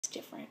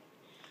different.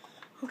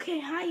 Okay,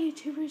 hi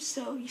YouTubers.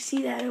 So you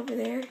see that over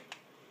there?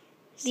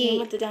 See him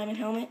with the diamond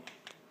helmet?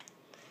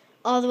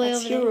 All the way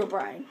over there. That's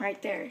Herobrine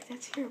right there.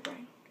 That's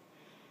Herobrine.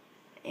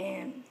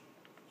 And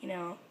you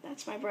know,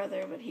 that's my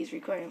brother, but he's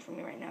recording for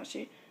me right now, so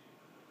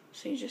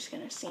you're just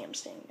gonna see him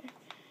standing there.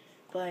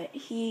 But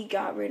he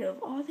got rid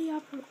of all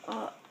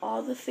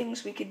the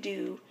things we could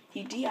do.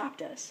 He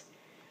de-opped us,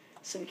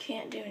 so we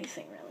can't do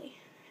anything really.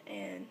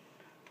 And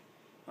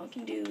all we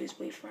can do is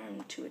wait for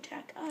him to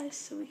attack us,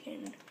 so we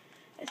can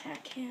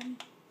attack him.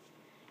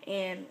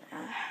 And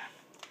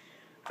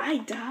I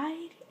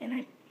died,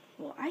 and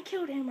I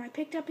killed him. I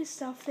picked up his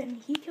stuff,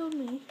 then he killed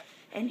me,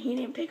 and he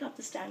didn't pick up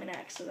this diamond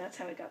axe, so that's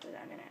how I got the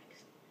diamond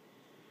axe.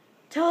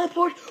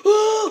 Teleport!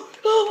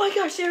 Oh my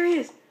gosh, there he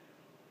is!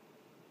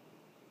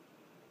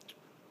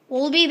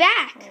 We'll be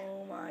back.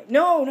 Oh my,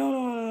 no.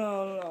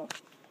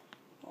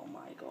 Oh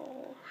my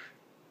gosh.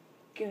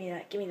 Give me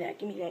that.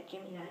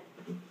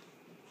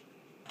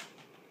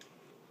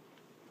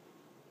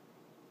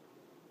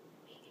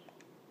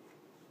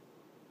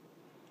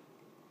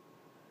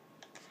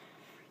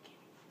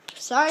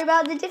 Sorry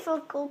about the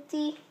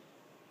difficulty.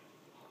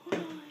 Hold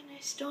on, I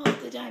still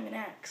have the diamond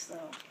axe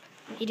though.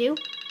 You do?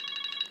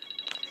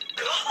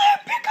 Caller,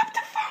 pick up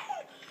the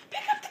phone!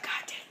 Pick up the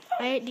goddamn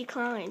phone! I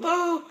declined.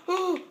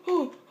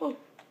 Oh.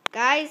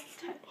 Guys,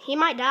 he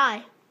might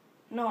die.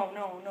 No,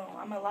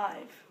 I'm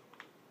alive.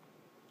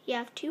 You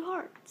have 2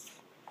 hearts.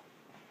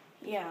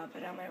 Yeah,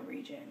 but I'm at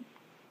regen.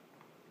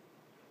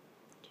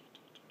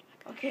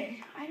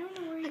 Okay, I don't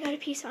know where you I got a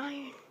piece of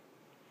iron.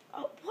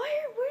 Oh,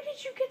 where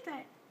did you get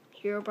that?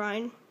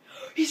 Herobrine.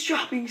 He's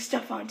dropping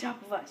stuff on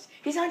top of us.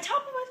 He's on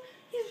top of us.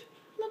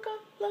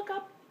 Look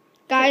up.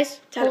 Guys,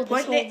 Tyler,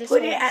 point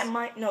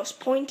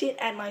it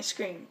at my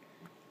screen.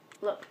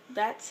 Look,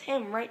 that's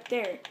him right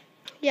there.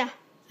 Yeah.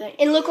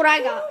 And look what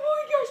I got. Oh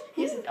my gosh.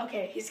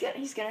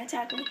 He's gonna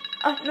attack me.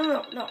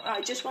 No.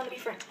 I just want to be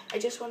friends.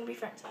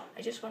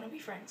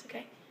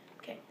 Okay.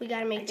 We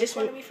gotta make I this. just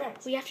want to be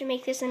friends. We have to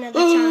make this another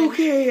time.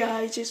 Okay,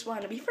 I just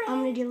want to be friends. I'm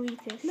gonna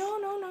delete this. No.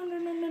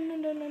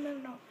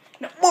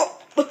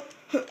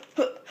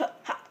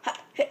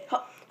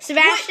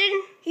 Sebastian.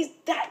 What? He's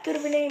that good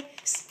of a name.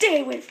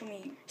 Stay away from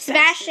me.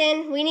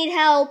 Sebastian, we need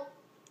help.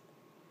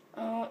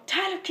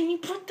 Tyler, can you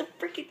put the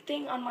freaking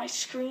thing on my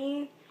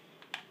screen?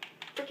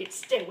 Freaking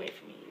stay away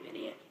from me, you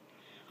idiot.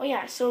 Oh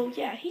yeah, so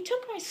yeah, he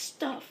took my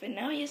stuff, and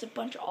now he has a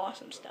bunch of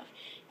awesome stuff.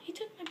 He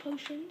took my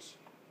potions.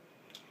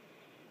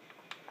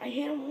 I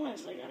hit him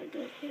once, I got a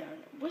good hit on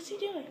him. What's he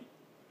doing?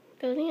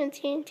 Building on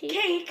TNT.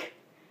 Cake!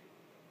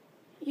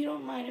 You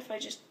don't mind if I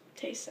just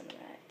taste some of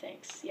that?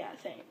 Thanks. Yeah,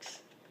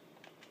 thanks.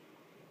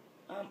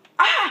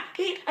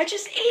 I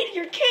just ate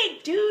your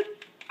cake, dude!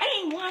 I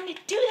didn't want to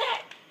do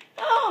that!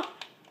 Oh!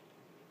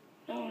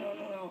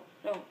 No.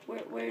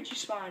 Where'd you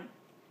spawn?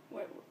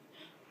 Where?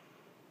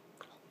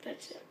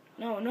 That's it.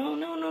 No.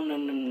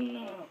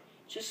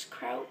 Just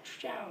crouch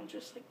down,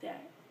 just like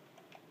that.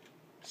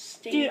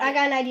 Stay Dude, there. I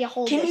got an idea.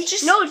 Hold Can it. you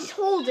just... No, just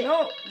hold it.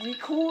 No,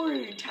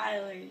 record,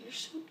 Tyler. You're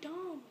so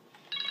dumb.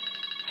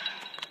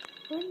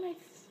 Where'd my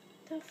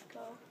stuff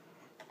go?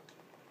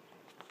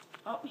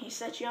 Oh, he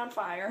set you on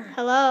fire.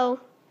 Hello.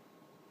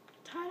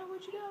 Tyler,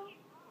 where'd you go?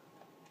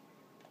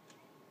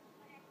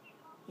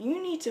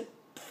 You need to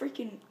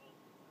freaking...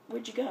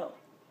 Where'd you go?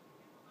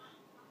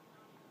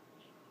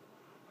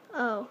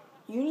 Oh.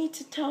 You need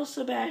to tell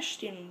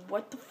Sebastian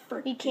what the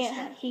frick He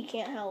can't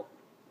help.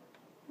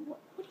 What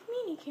do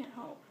you mean he can't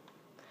help?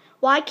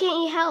 Why can't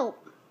he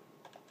help?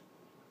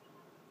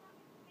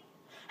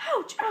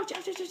 Ouch.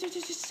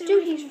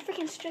 Dude, he's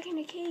freaking stuck in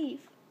a cave.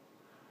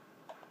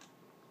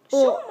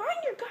 So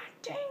mind your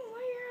goddamn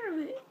way out of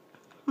it.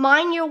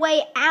 Mind your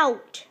way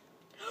out.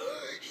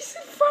 He's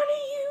in front of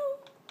you.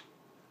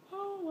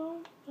 Oh,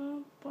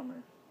 well,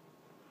 bummer.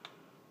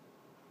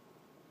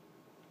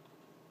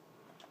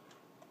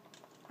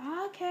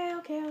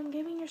 Okay, I'm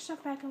giving your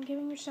stuff back. Have it.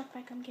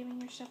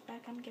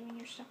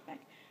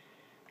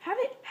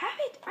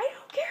 I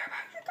don't care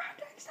about your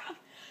goddamn stuff.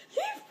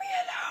 Leave me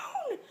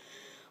alone.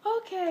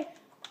 Okay,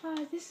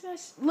 this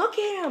must... Look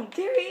at him.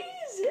 There he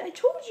is. I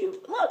told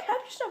you. Look,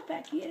 have your stuff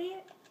back, you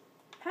idiot.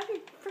 Have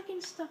your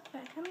freaking stuff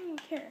back. I don't even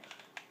care.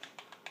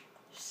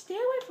 Stay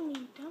away from me,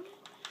 you dummy.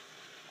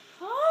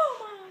 Oh,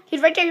 my...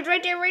 He's right there.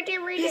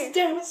 His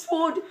damn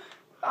sword.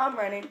 I'm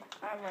running.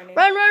 Run.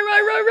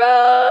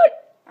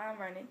 I'm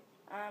running.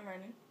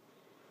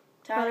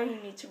 Tyler, you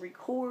need to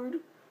record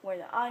where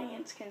the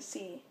audience can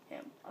see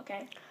him,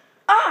 okay?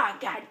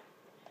 God.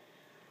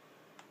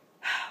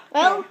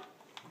 Well,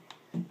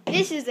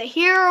 this is a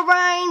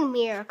Herobrine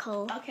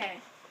miracle. Okay.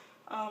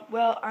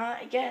 Well,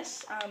 I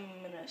guess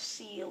I'm gonna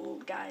see you little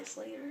guys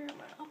later. I'm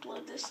gonna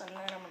upload this, and then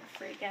I'm gonna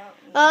freak out.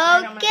 And then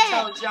I'm gonna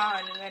tell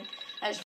John, and then as